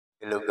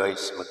Hello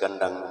guys,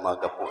 magandang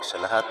umaga po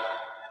sa lahat,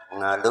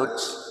 mga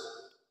Lods.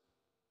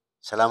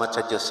 Salamat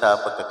sa Diyos sa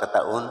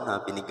pagkakataon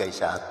na binigay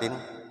sa atin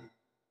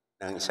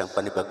ng isang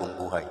panibagong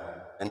buhay.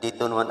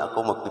 Nandito naman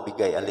ako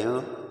magbibigay aliw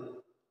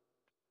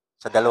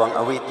sa dalawang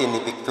awitin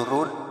ni Victor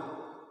Rudd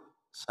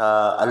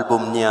sa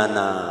album niya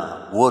na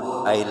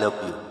Would I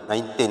Love You,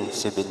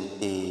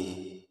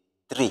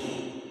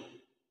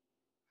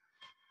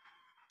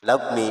 1973.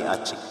 Love Me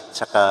at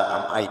saka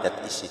Am I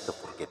That Easy to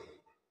Forget.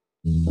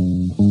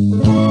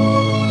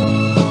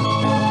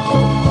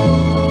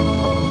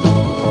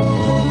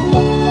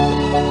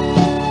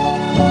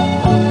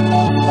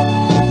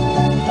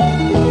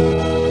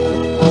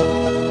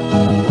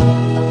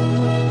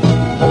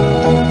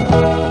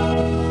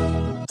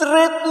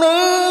 Treat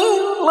me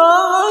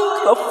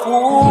like a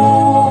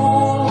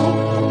fool,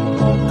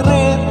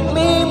 treat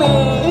me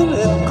mean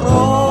and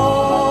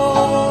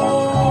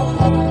cruel.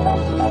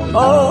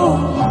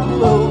 Oh,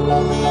 love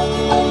me.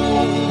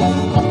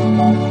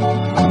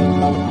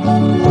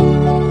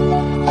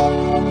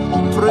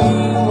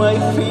 Free my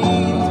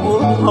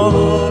faithful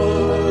heart,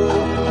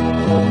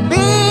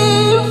 be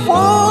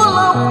full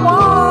of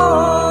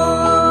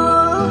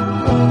war,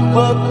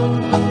 but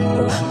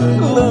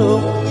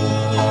love me.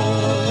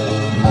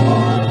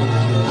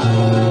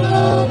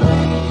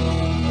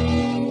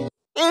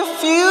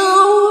 If you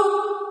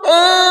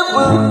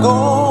ever go,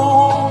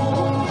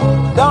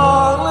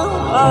 darling,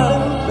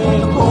 I'll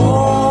be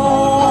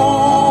home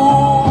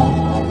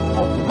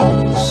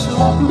so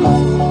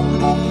lonely.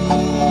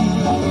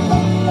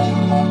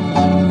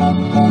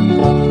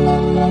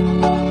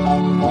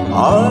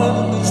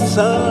 I'll be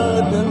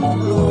sad and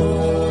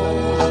blue,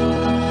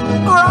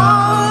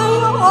 cry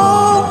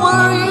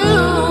over you,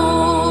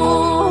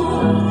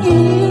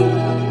 dear,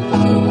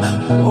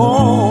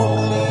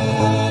 only.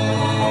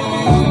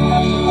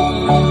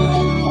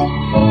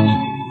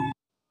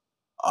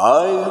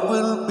 I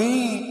will be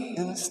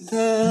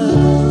instead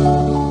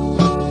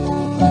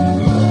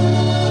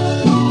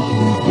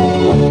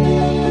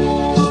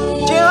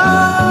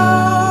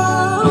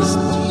just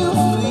you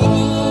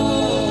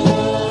feel.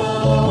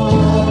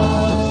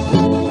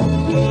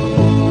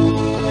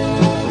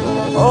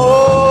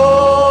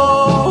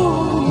 Oh,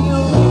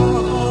 your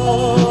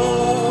heart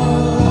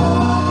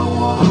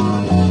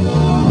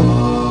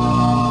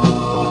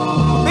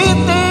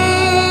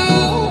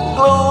beating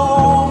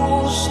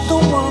close to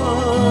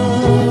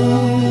mine.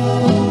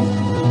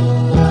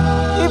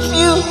 If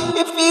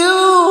you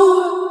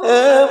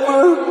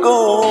ever go,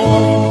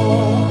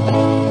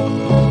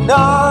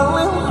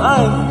 darling,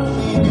 I'll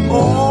be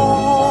home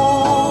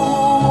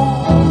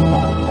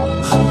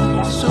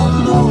so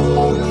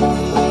lonely.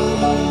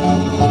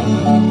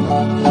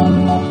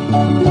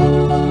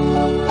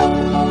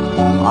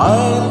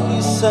 I'll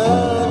be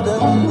sad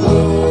and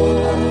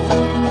blue,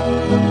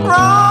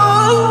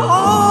 cry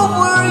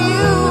over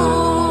you,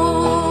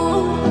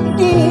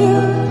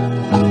 dear,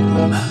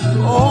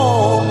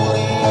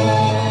 only.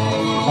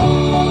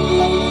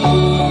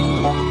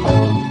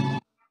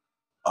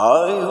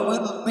 I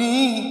will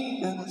be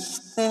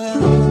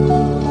instead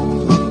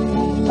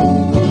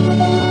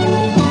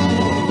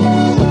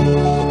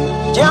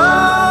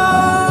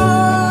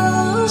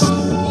just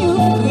you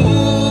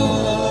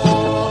feel.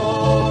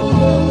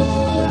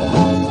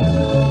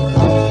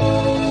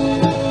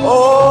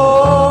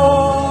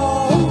 Oh,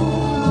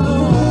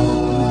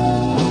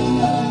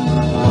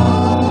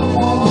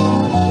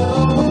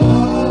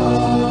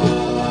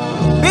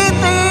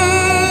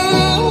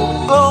 beating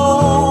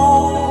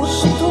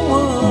close to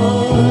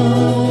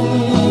mine.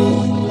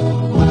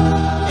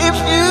 If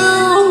you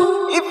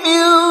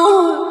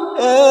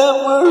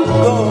ever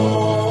go,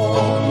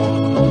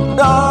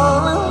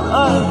 darling,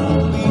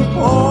 I'll be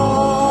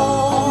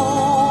home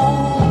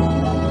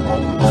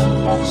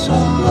so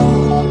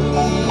lonely.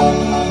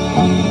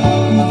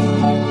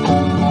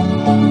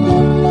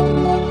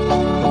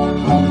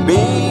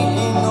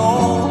 Begging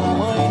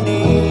on my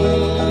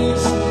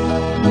knees,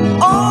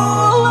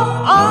 all of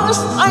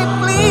us I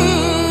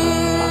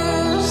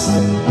please,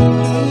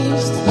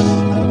 please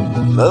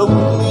love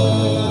me.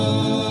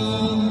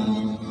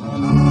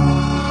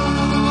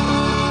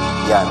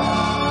 Yan.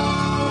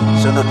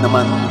 Sunod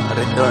naman,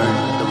 Return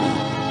to Me.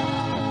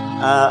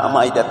 Am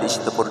I That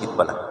Easy to Forget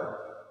pala.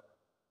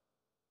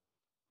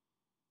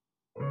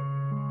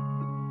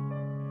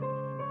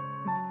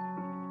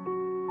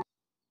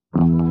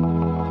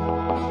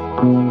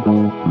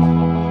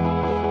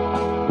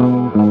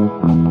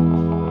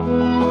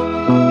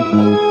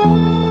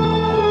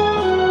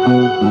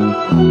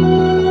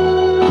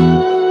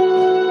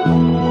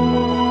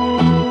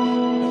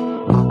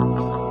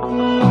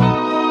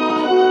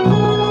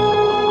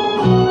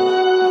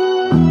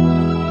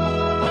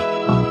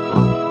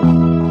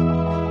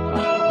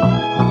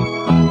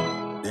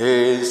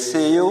 They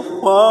say you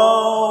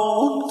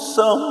found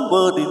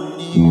somebody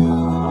new,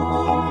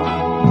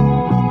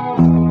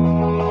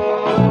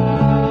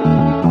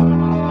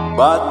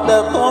 but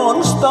that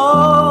won't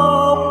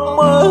stop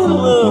my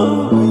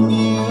loving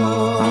you.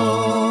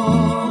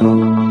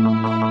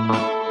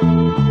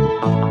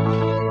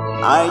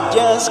 I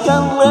just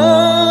can't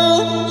wait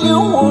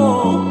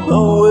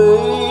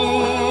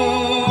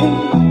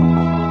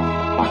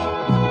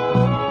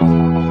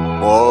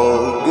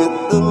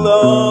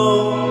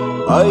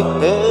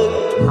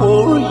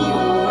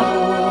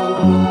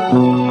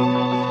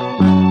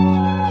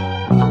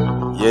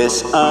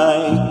Yes,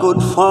 I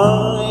could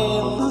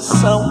find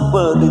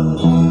somebody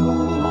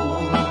new,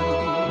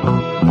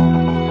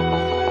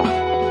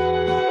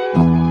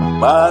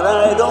 but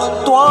I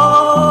don't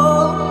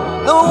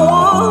want no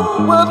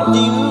one but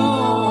you.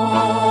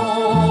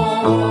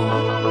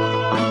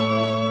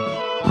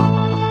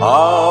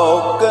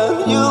 How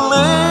can you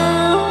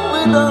live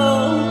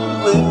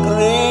without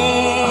regret?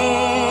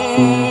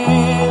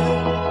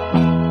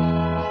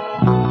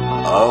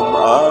 Am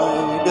I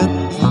that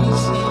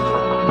easy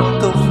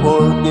to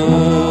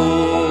forget?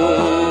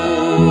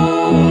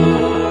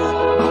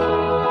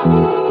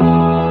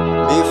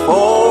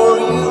 Before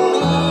you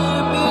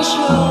leave, be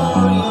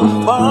sure you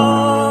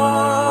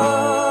find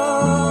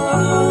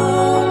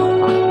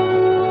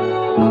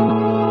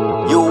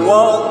you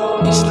want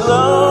this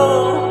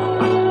love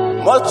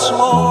much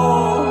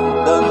more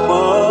than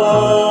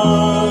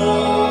mine.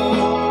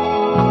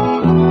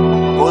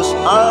 'Cause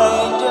I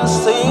just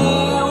say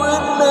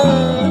we'll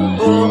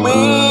never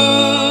meet.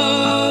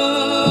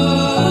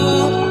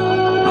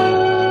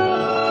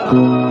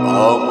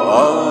 Am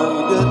I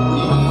that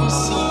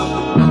easy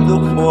to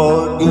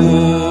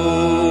forget?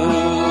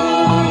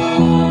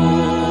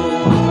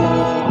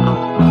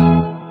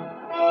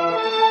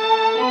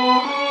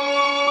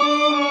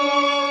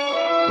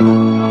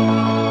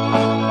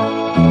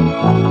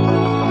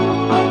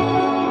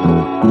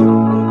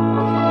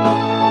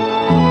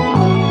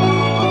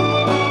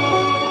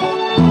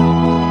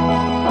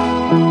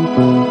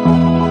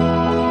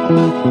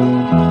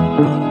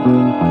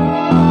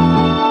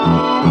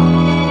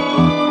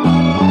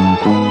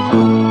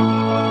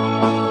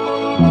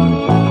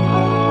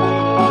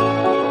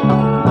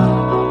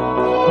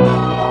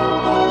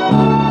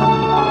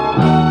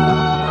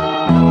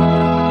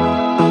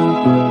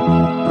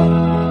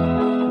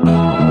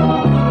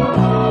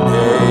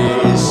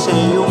 They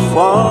say you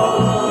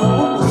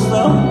found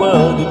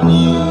somebody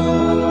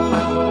new,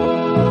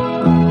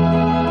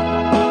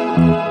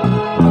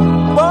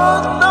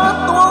 but that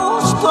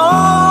won't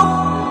stop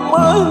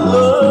my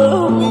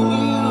loving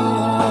you.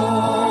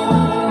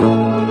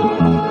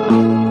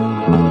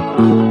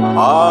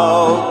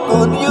 How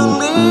could you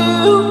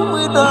live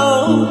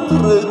without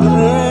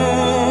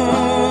regret?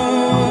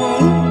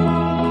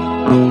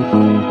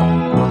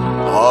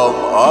 Am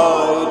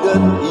I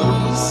that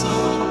easy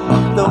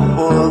to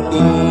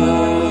forget?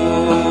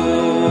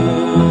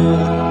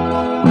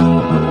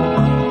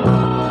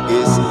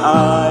 Guess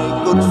I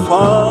could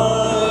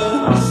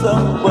find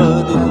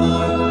somebody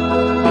new,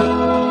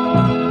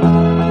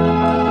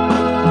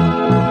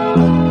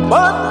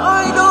 but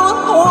I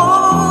don't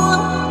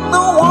want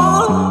no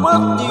one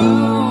but you.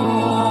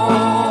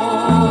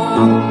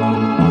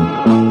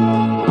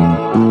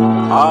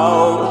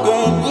 How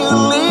can you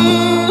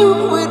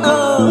live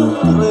without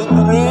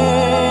regret?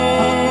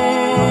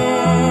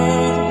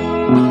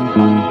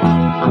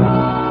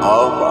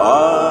 Am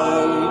I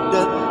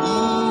that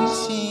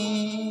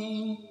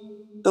easy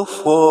to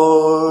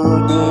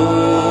forget?